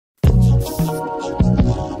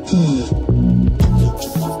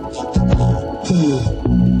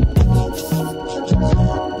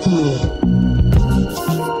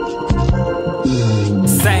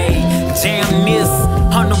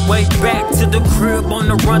your crib on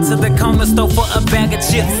the run to the corner store for a bag of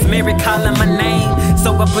chips. Mary calling my name,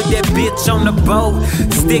 so I put that bitch on the boat.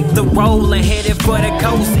 Stick the roll and headed for the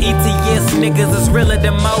coast. ETS niggas is realer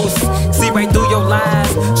than most. See right through your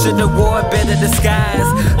lies, should've wore a better disguise.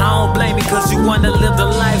 I don't blame you cause you wanna live the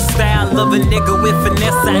lifestyle of a nigga with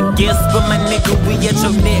finesse, I guess. But my nigga, we at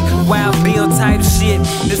your neck, Wild Bill type shit.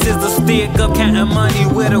 This is the stick up, counting money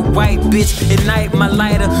with a white bitch. At night my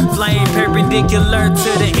lighter flame perpendicular to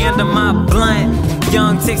the end of my blunt.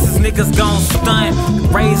 Young Texas niggas gon' stunt,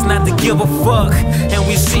 raised not to give a fuck. And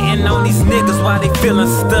we shitting on these niggas while they feeling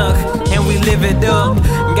stuck. And we live it up,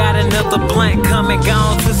 got another blunt coming,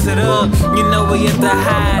 gon' twist it up. You know we at the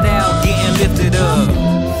hideout, getting lifted up.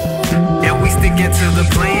 And we stickin' to the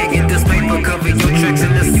plan, get this paper, cover your tracks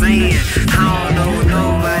in the sand. I don't know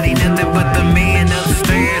nobody, nothing but the man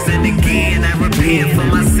upstairs. And again, I repent for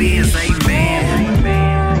my sins, amen.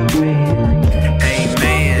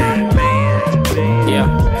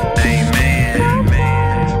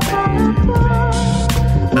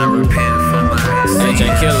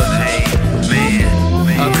 Ajkilla.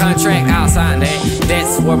 A contract outside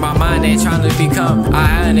that's where my mind ain't trying to become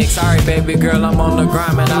ionic. Sorry baby girl, I'm on the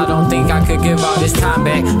grind and I don't think I could give all this time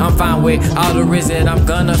back. I'm fine with all the risks that I'm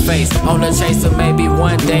gonna face. On the chase of maybe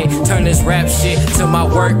one day turn this rap shit to my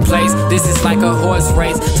workplace. This is like a horse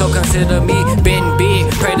race, so consider me betting big.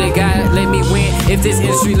 Pray to God let me win. If this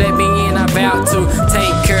industry let me in, I vow to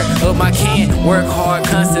take care of my can. Work hard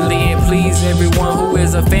constantly and please everyone who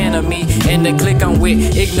is a fan of me. And the click I'm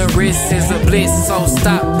with, ignorance is a bliss. So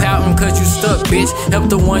stop pouting cause you stuck, bitch. Help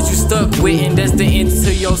the ones you stuck with, and that's the end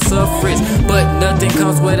to your suffrage. But nothing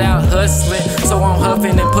comes without hustling, so I'm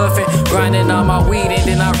huffing and puffing, grinding on my weed and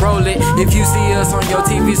then I roll it. If you see us on your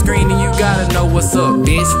TV screen, then you gotta know what's up,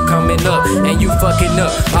 bitch. Coming up and you fucking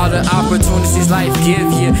up all the opportunities life give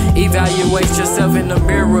you. Evaluate yourself in the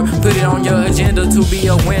mirror, put it on your agenda to be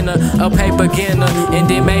a winner, a pay beginner, and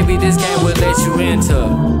then maybe this game will let you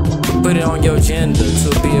enter. Put it on your agenda to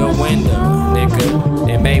be a winner, nigga.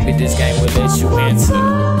 Then maybe this game will let you enter.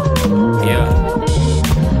 Yeah.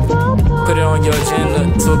 Put it on your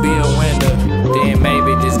agenda to be a winner. Then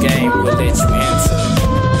maybe this game will let you enter.